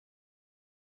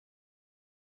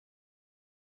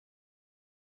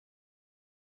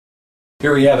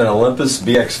Here we have an Olympus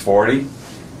BX40.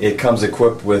 It comes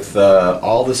equipped with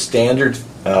all the standard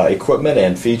equipment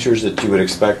and features that you would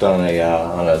expect on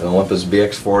an Olympus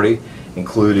BX40,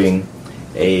 including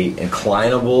a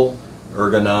inclinable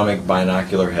ergonomic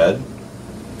binocular head,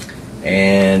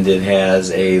 and it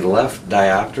has a left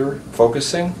diopter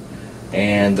focusing,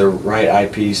 and the right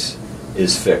eyepiece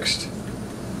is fixed,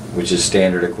 which is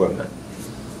standard equipment.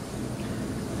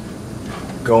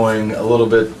 Going a little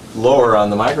bit lower on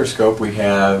the microscope, we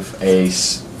have a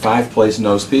 5-place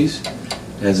nose piece.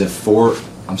 It has a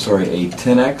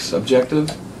 10x objective,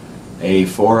 a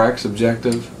 4x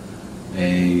objective,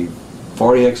 a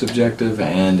 40x objective,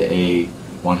 and a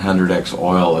 100x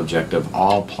oil objective,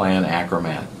 all plan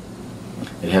achromat.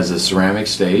 It has a ceramic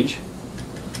stage,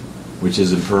 which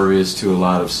is impervious to a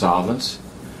lot of solvents.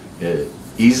 It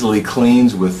easily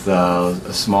cleans with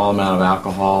a small amount of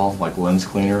alcohol, like lens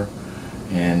cleaner,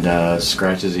 and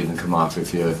scratches even come off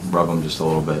if you rub them just a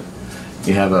little bit.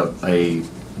 You have a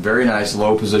very nice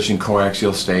low position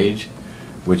coaxial stage,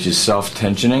 which is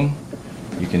self-tensioning.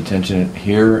 You can tension it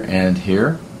here and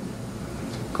here.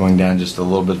 Going down just a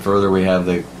little bit further, we have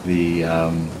the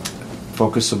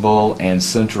focusable and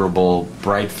centerable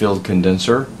bright field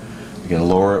condenser. You can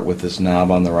lower it with this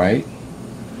knob on the right,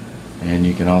 and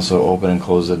you can also open and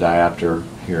close the diopter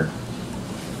here.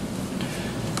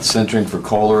 Centering for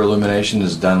Kohler illumination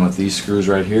is done with these screws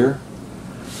right here,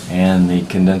 and the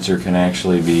condenser can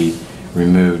actually be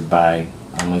removed by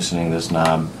unloosening this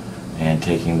knob and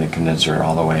taking the condenser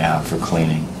all the way out for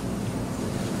cleaning.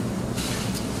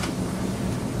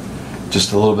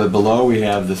 Just a little bit below, we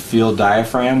have the field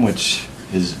diaphragm, which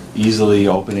is easily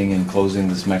opening and closing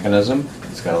this mechanism.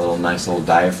 It's got a nice little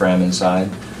diaphragm inside,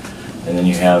 and then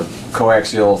you have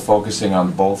coaxial focusing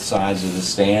on both sides of the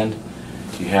stand.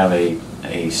 You have a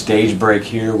stage brake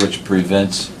here, which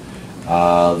prevents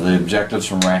the objectives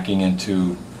from racking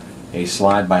into a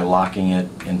slide by locking it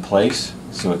in place,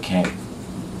 so it can't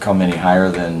come any higher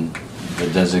than the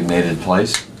designated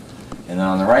place. And then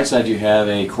on the right side you have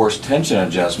a coarse tension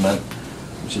adjustment,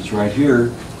 which is right here,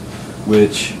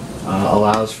 which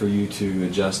allows for you to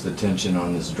adjust the tension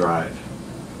on this drive.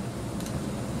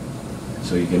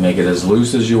 So you can make it as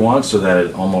loose as you want so that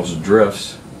it almost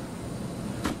drifts,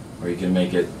 or you can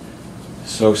make it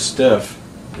so stiff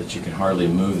that you can hardly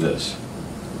move this.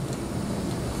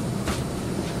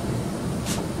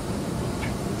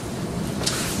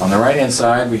 On the right hand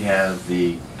side we have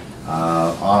the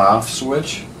on-off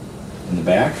switch in the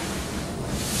back.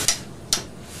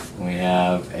 We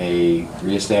have a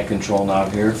rheostat control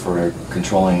knob here for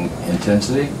controlling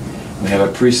intensity. We have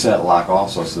a preset lock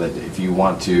also, so that if you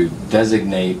want to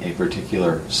designate a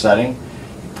particular setting,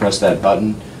 you press that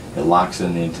button, it locks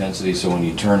in the intensity, so when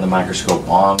you turn the microscope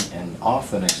on and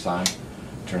off the next time,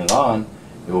 turn it on,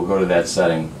 it will go to that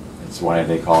setting. That's why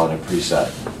they call it a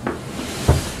preset.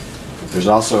 There's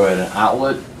also an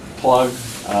outlet plug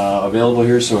available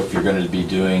here, so if you're going to be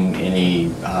doing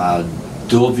any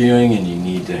dual viewing and you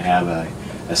need to have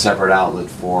a separate outlet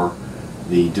for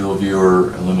the dual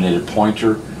viewer illuminated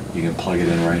pointer, you can plug it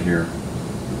in right here.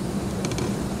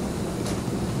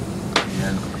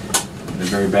 And in the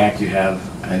very back you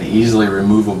have an easily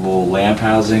removable lamp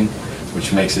housing,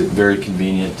 which makes it very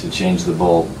convenient to change the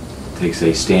bulb. It takes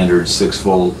a standard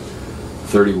 6-volt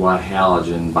 30-watt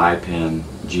halogen bipen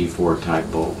G4 type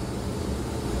bulb.